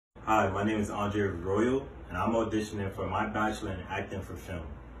Hi, my name is Andre Royal, and I'm auditioning for my bachelor in acting for film.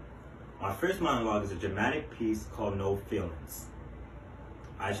 My first monologue is a dramatic piece called No Feelings.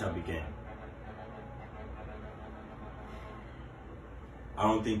 I shall begin. I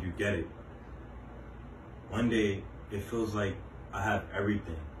don't think you get it. One day, it feels like I have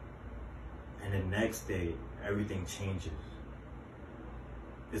everything, and the next day, everything changes.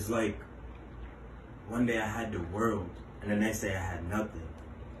 It's like one day I had the world, and the next day I had nothing.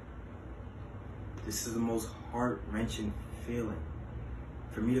 This is the most heart-wrenching feeling.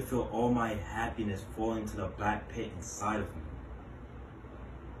 For me to feel all my happiness fall into the black pit inside of me.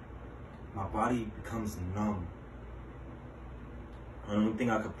 My body becomes numb. The only thing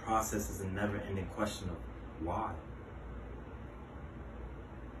I could process is a never-ending question of why.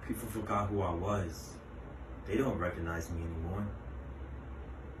 People forgot who I was. They don't recognize me anymore.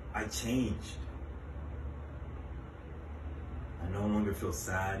 I changed. I no longer feel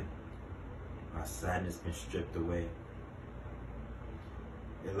sad. My sadness been stripped away.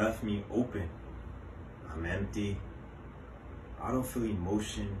 It left me open. I'm empty. I don't feel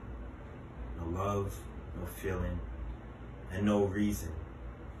emotion, no love, no feeling, and no reason.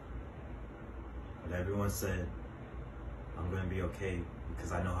 But everyone said I'm gonna be okay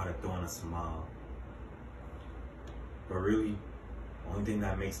because I know how to throw in a smile. But really, the only thing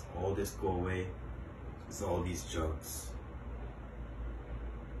that makes all this go away is all these drugs.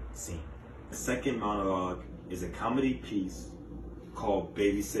 Scene. The second monologue is a comedy piece called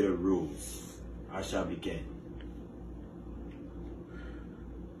Babysitter Rules. I shall begin.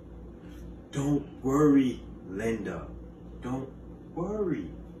 Don't worry, Linda. Don't worry.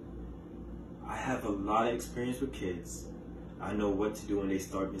 I have a lot of experience with kids. I know what to do when they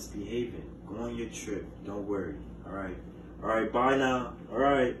start misbehaving. Go on your trip. Don't worry. All right. All right, bye now. All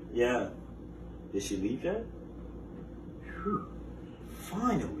right, yeah. Did she leave yet? Whew.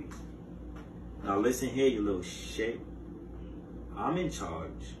 Finally. Now listen here, you little shit. I'm in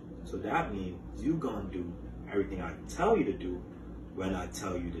charge, so that means you gonna do everything I tell you to do when I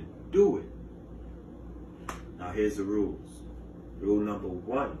tell you to do it. Now here's the rules. Rule number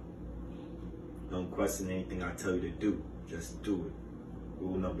 1, don't question anything I tell you to do, just do it.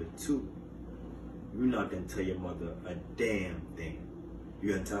 Rule number 2, you're not gonna tell your mother a damn thing.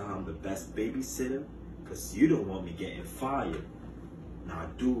 You're gonna tell her I'm the best babysitter, cause you don't want me getting fired. Now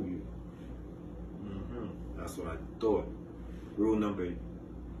do you? That's what I thought. Rule number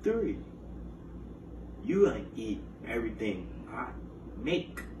 3, you gonna eat everything I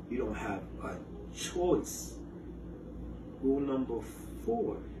make. You don't have a choice. Rule number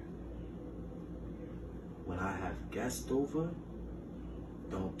 4, when I have guests over,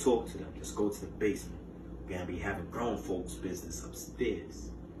 don't talk to them. Just go to the basement. We're gonna be having grown folks business upstairs.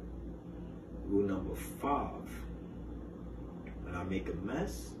 Rule number 5, when I make a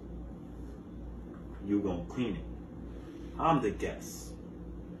mess, you gonna clean it. I'm the guest.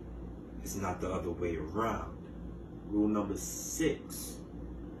 It's not the other way around. Rule number 6,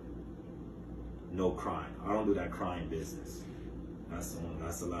 no crying. I don't do that crying business. That's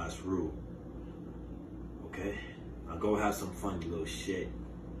the last rule. Okay? Now go have some fun, you little shit.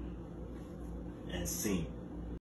 And scene.